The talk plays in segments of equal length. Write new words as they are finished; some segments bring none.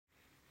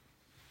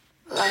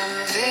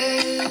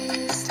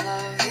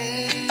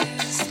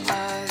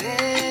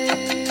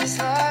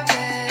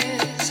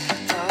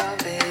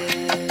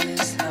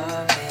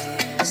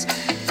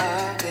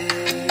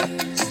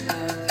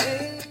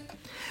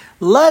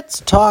Let's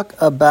talk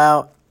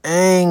about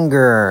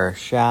anger,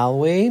 shall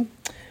we?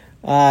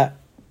 I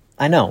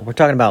know we're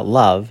talking about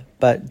love,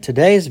 but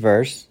today's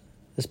verse,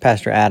 this is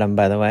Pastor Adam,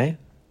 by the way,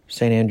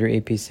 St. Andrew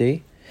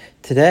EPC.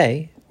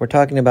 Today, we're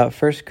talking about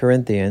 1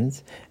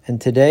 Corinthians, and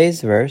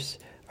today's verse,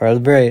 or a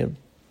very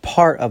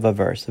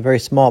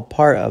small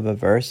part of a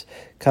verse,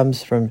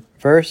 comes from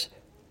verse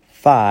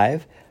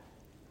 5.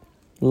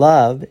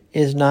 Love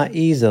is not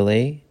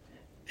easily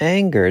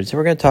angered. So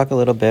we're going to talk a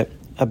little bit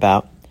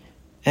about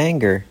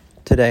anger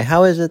today.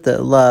 How is it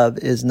that love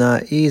is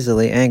not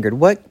easily angered?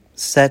 What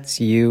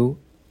sets you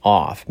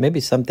off?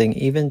 Maybe something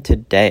even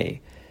today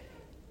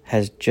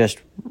has just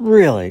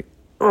really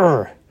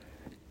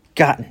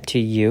gotten to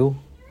you.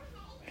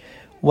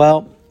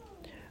 Well,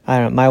 I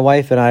don't know, my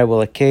wife and I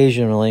will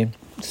occasionally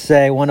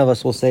say, one of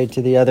us will say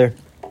to the other,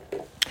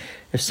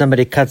 if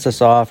somebody cuts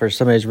us off or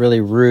somebody's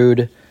really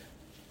rude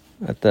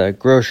at the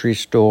grocery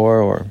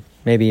store or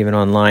maybe even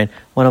online,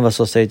 one of us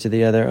will say to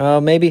the other, oh,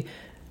 maybe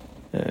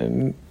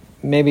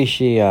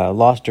she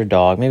lost her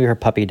dog. Maybe her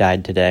puppy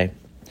died today.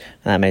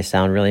 That may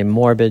sound really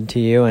morbid to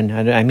you, and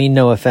I mean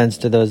no offense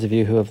to those of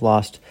you who have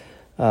lost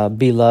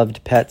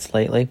beloved pets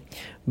lately.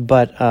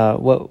 But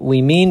what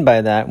we mean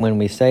by that when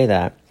we say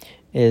that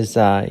is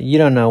you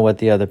don't know what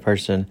the other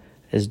person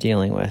is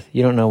dealing with.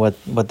 You don't know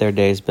what their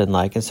day's been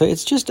like. And so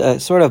it's just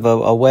a sort of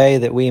a way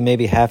that we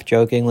maybe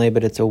half-jokingly,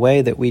 but it's a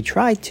way that we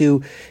try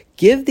to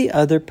give the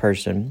other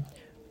person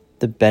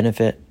the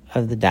benefit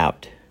of the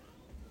doubt.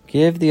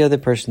 Give the other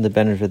person the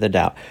benefit of the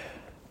doubt.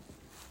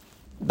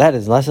 That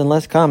is less and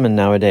less common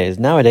nowadays.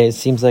 Nowadays, it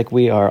seems like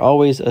we are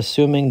always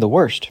assuming the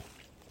worst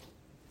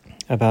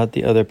about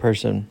the other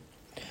person.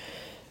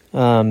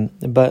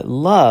 But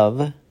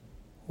love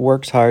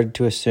works hard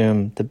to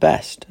assume the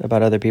best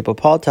about other people.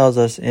 Paul tells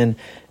us in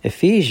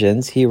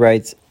Ephesians, he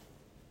writes,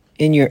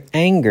 in your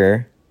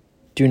anger,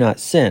 do not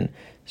sin.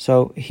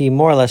 So he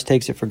more or less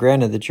takes it for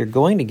granted that you're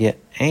going to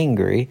get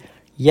angry,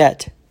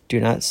 yet do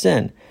not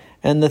sin.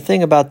 And the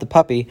thing about the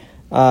puppy,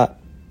 I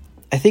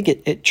think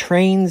it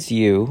trains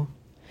you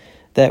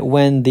that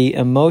when the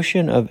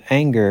emotion of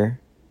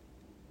anger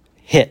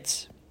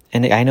hits,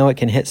 and I know it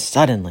can hit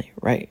suddenly,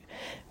 right?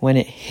 When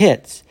it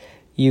hits,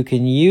 you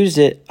can use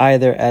it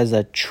either as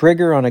a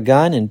trigger on a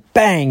gun and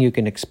bang, you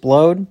can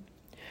explode,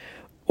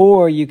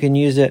 or you can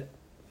use it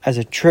as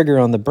a trigger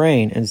on the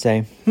brain and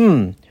say,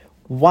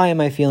 why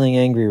am I feeling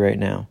angry right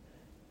now?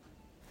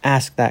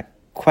 Ask that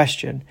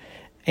question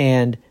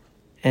and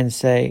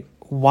say,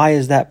 why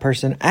is that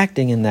person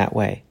acting in that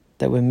way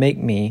that would make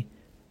me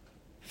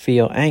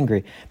feel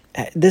angry?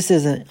 This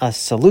isn't a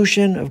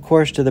solution, of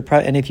course, to the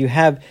problem. And if you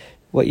have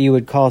what you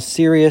would call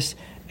serious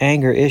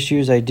anger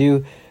issues, I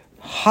do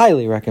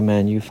highly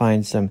recommend you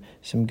find some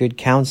good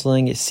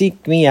counseling.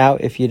 Seek me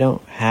out if you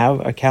don't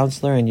have a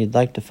counselor and you'd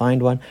like to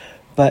find one.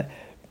 But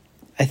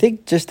I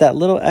think just that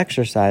little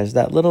exercise,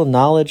 that little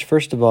knowledge,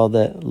 first of all,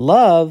 that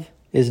love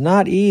is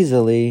not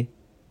easily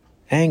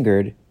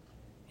angered.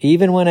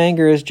 Even when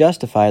anger is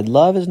justified,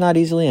 love is not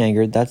easily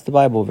angered. That's the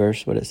Bible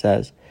verse, what it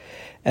says.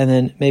 And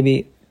then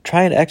maybe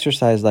try and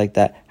exercise like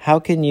that. How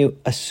can you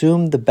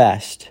assume the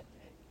best?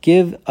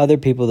 Give other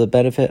people the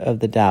benefit of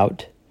the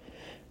doubt,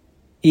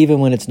 even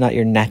when it's not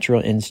your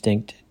natural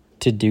instinct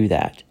to do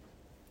that.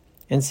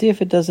 And see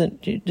if it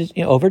doesn't,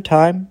 over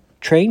time,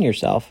 train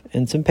yourself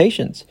in some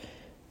patience.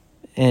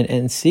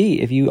 And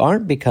see if you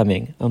aren't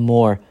becoming a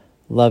more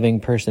loving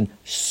person,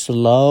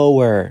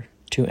 slower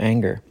to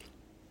anger.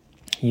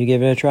 You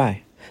give it a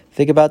try.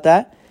 Think about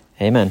that.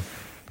 Amen.